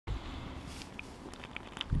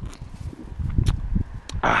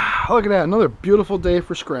look at that, another beautiful day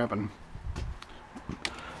for scrapping.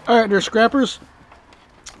 Alright, dear scrappers,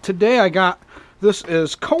 today I got, this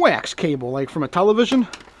is coax cable, like from a television.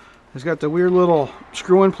 It's got the weird little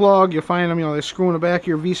screw-in plug. You find them, you know, they screw in the back of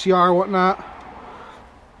your VCR or whatnot.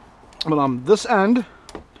 But this end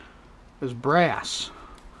is brass.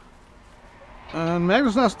 And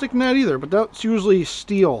magnet's not sticking that either, but that's usually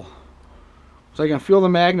steel. So I can feel the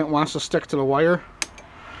magnet wants to stick to the wire.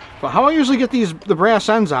 But how I usually get the brass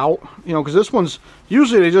ends out, you know, because this one's,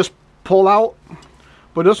 usually they just pull out.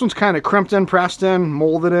 But this one's kind of crimped in, pressed in,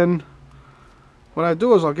 molded in. What I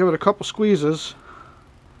do is I'll give it a couple squeezes.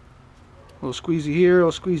 A little squeezy here, a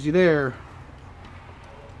little squeezy there.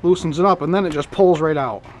 Loosens it up, and then it just pulls right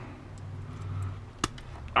out.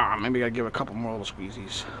 Maybe I gotta give it a couple more little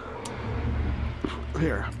squeezies.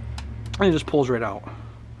 Here. And it just pulls right out.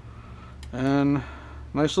 And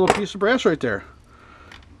nice little piece of brass right there.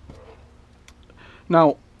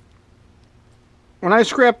 Now, when I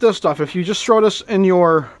scrap this stuff, if you just throw this in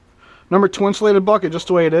your number 2 insulated bucket just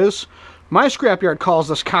the way it is, my scrapyard calls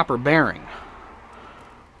this copper bearing,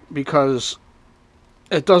 because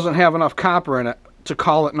it doesn't have enough copper in it to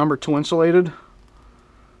call it number 2 insulated.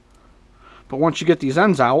 But once you get these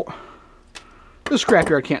ends out, the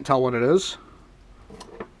scrapyard can't tell what it is.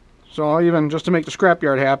 So I'll even, just to make the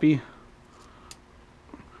scrapyard happy,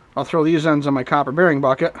 I'll throw these ends in my copper bearing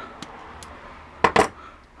bucket.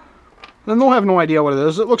 Then they'll have no idea what it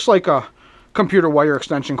is. It looks like a computer wire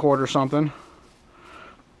extension cord or something.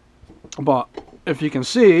 But if you can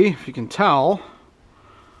see, if you can tell,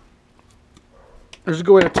 there's a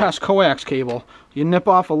good way to test coax cable. You nip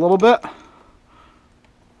off a little bit,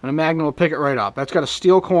 and a magnet will pick it right up. That's got a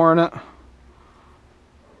steel core in it.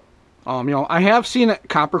 You know, I have seen it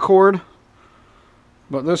copper cord,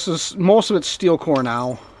 but this is, most of it's steel core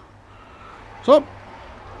now. So,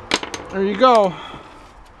 there you go.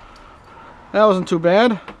 That wasn't too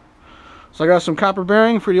bad. So I got some copper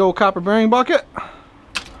bearing for the old copper bearing bucket.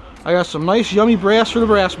 I got some nice yummy brass for the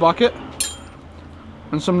brass bucket.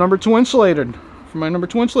 And some number 2 insulated for my number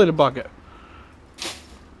 2 insulated bucket.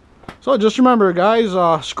 So just remember,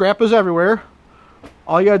 guys, scrap is everywhere.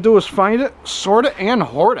 All you gotta do is find it, sort it, and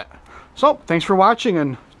hoard it. So, thanks for watching,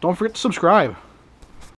 and don't forget to subscribe.